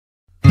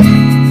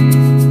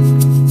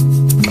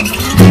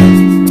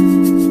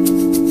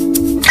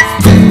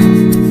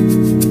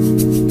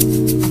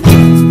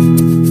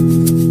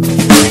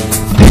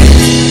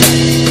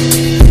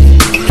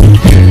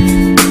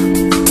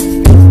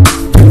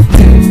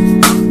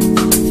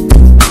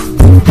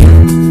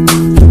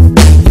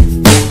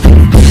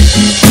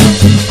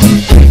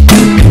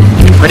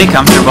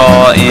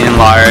comfortable in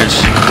large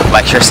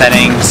lecture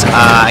settings.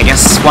 I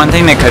guess one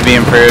thing that could be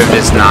improved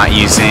is not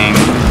using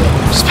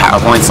just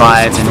PowerPoint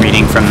slides and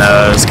reading from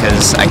those,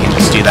 because I can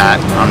just do that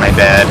on my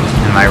bed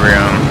in my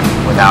room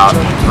without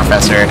a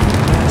professor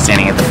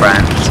standing at the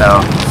front.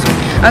 So.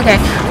 Okay,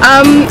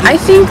 I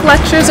think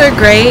lectures are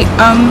great.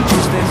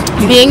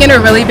 Being in a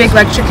really big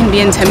lecture can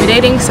be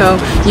intimidating, so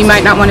you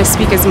might not want to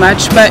speak as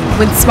much, but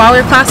with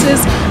smaller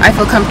classes, I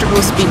feel comfortable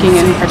speaking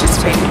and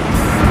participating.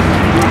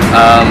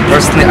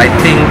 Personally, I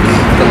think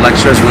the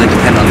lectures really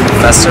depend on the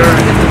professor.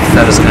 If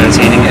that is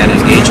entertaining and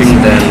engaging,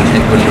 then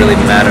it wouldn't really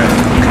matter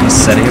what kind of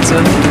setting it's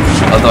in.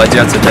 Although I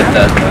do have to admit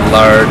that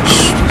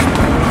large,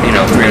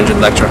 300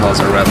 lecture halls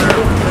are rather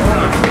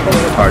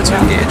hard to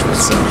engage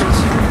with. So.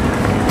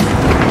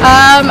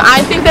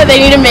 I think that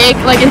they need to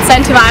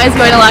incentivize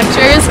going to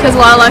lectures, because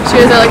a lot of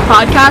lectures are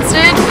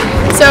podcasted.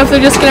 So if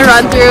they're just going to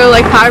run through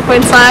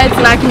PowerPoint slides,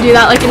 then I can do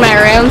that in my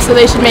room. So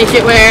they should make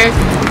it where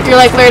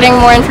you're learning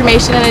more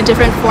information in a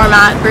different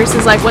format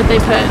versus what they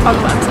put on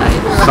the website.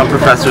 Some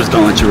professors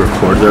don't let you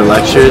record their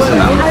lectures, and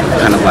I'm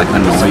kind of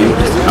annoying.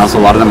 And also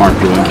a lot of them aren't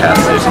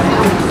broadcasted,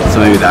 so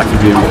maybe that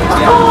could be a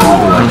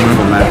lecture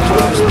format.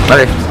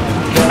 But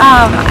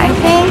I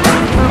think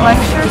the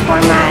lecture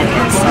format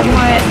is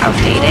somewhat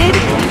outdated.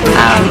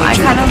 I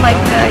kind of like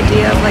the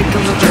idea of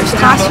the reverse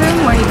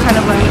classroom, where you kind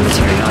of learn the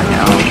material on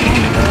your own,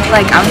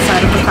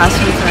 outside of the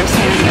classroom first,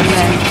 and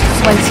then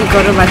once you go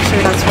to lecture,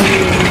 that's when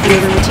you review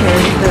the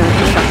material, the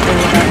instructor,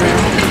 whatever,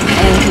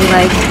 and he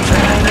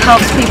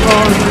helps people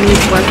who need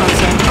to work on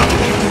certain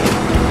topics.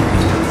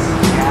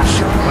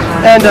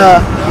 And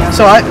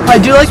so I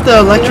do like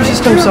the lecture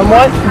system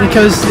somewhat,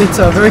 because it's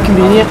very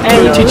convenient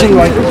for teaching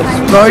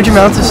large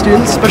amounts of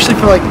students, especially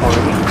for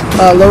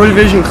lower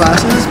division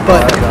classes.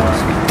 But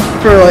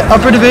for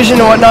upper division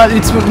and whatnot,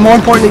 it's more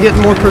important to get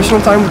more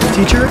personal time with the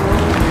teacher.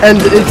 And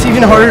it's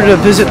even harder to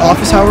visit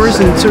office hours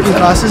in certain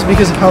classes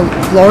because of how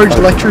large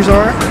lectures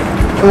are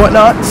and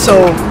whatnot.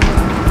 So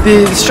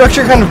the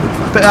structure kind of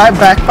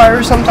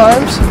backfires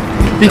sometimes,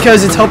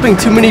 because it's helping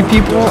too many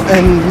people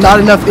and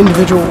not enough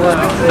individual work.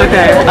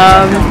 Okay,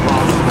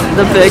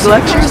 the big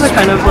lectures are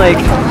kind of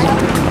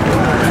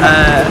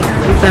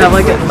they have a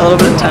little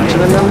bit of tension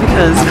in them,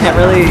 because you can't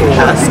really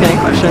ask any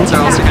questions,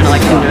 or else you're going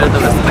to hinder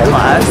the rest of the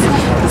class,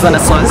 because then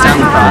it slows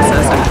down the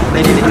process,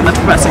 and the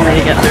professor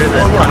need to get through the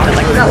content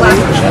quickly.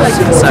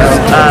 So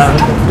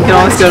you can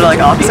always go to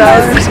office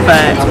hours,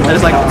 but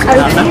there's not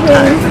enough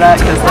time for that,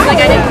 because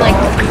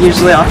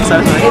usually office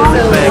hours are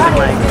really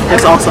quick, and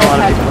there's also a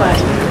lot of people that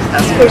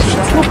ask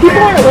questions. Well, people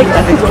are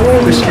I think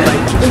we should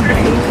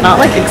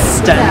not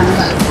extend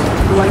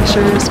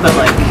lectures, but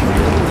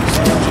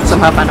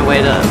somehow find a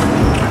way to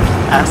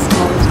ask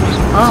all those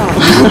questions.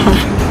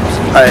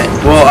 Alright,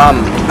 well,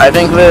 I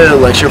think the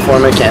lecture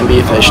format can be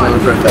efficient.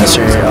 The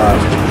professor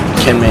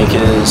can make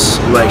his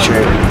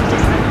lecture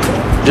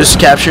just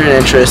capture an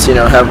interest,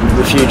 have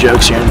a few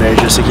jokes here and there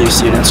just to keep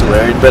students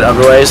alert. But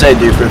otherwise, I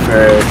do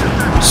prefer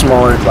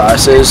smaller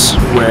classes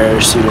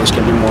where students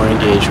can be more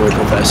engaged with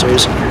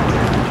professors.